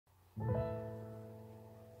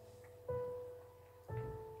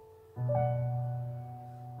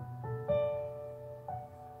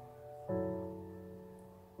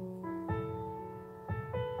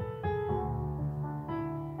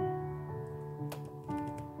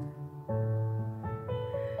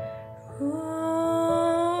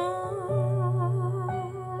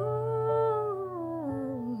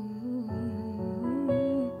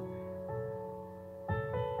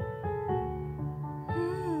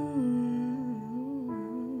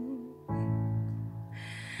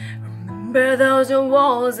But those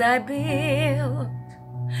walls I built,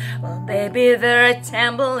 well, baby, they're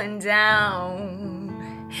tumbling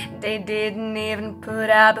down. They didn't even put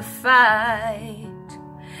up a fight.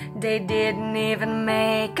 They didn't even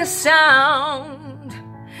make a sound.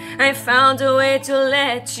 I found a way to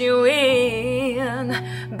let you in,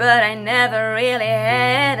 but I never really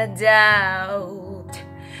had a doubt.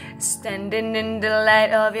 Standing in the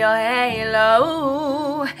light of your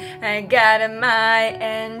halo, I got my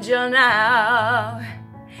angel now.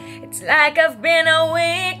 It's like I've been a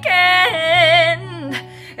weekend.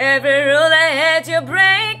 Every rule I had you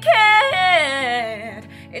break it.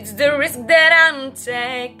 It's the risk that I'm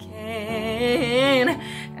taking.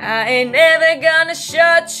 I ain't never gonna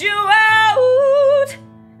shut you out.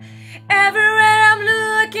 Everywhere I'm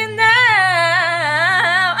looking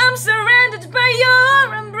now, I'm surrounded by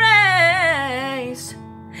your embrace.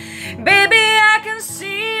 Baby, I can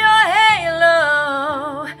see your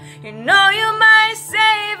halo. You know you're my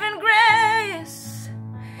saving grace.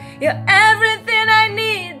 You're everything I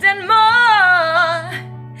need and more.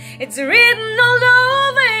 It's written all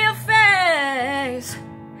over your face.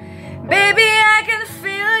 Baby, I can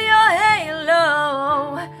feel your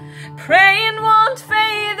halo. Praying won't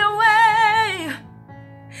fade away.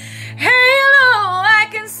 Halo, I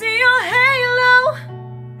can see your halo.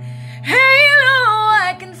 Halo,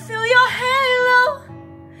 I can feel your halo.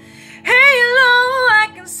 Halo, I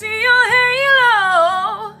can see your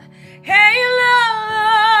halo. Halo,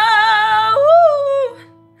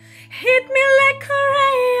 hit me like a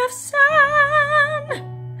ray of sun,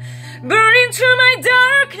 burning through my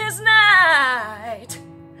darkness night.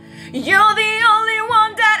 You're the only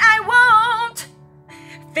one that I want.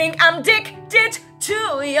 Think I'm addicted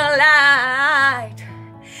to your light.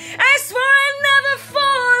 I swore I'd never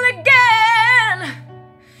fall again,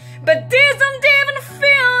 but this don't even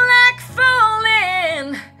feel like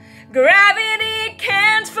falling. Gravity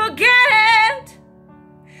can't forget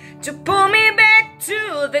to pull me back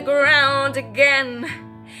to the ground again.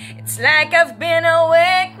 It's like I've been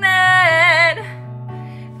awakened.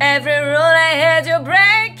 Every rule I had you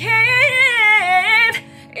break it.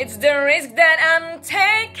 It's the risk that I'm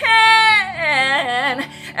taking.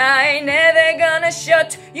 I ain't never gonna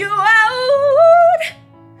shut you out.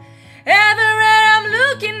 Everywhere I'm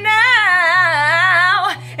looking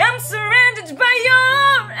now, I'm surrounded by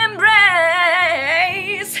your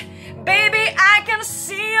embrace. Baby, I can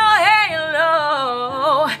see your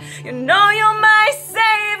halo. You know you're my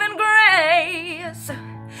saving grace.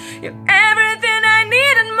 You're everything I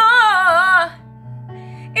need and more.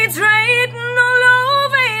 It's written all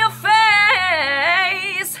over your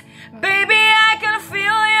face. Baby, I can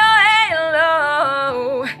feel your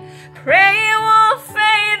halo. Pray it won't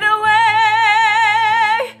fade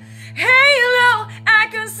away. Halo, I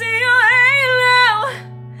can see your halo.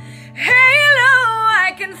 Halo, I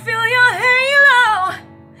can feel your halo.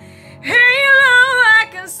 Halo, I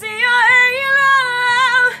can see your halo.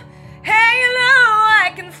 Halo, I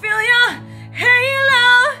can feel your halo.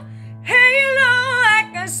 Halo, I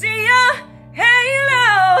can see your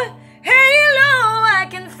halo. Halo, I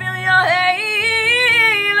can feel your halo.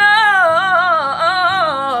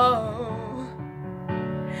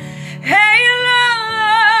 Halo,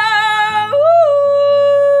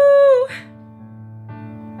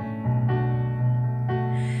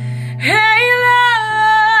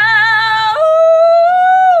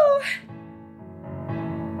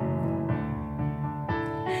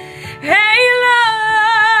 halo, halo.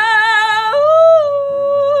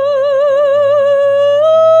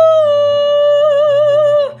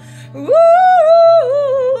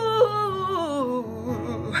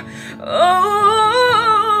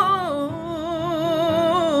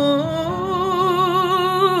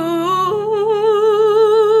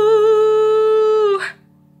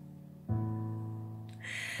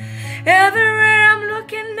 Everywhere I'm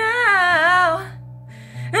looking now,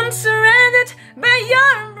 I'm surrounded by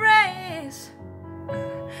your embrace.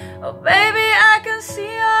 Oh baby, I can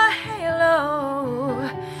see your halo.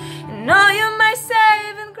 You know you're my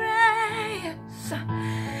saving grace.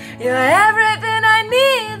 You're everything I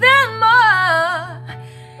need and more.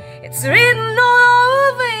 It's written all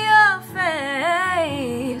over your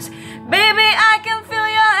face. Baby, I can feel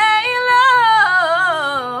your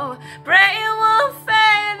halo. Pray it won't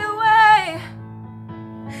fade away.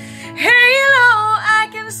 Halo, I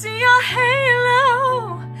can see your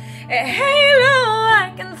halo. Halo, I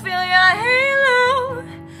can feel your halo.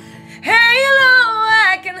 Halo,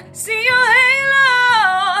 I can see your halo.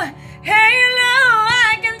 Halo,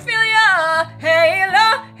 I can feel your halo.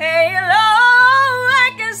 Halo, I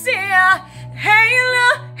can see your halo.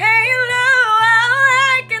 Halo, I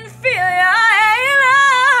can feel your halo.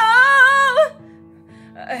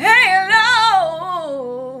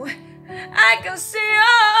 I can see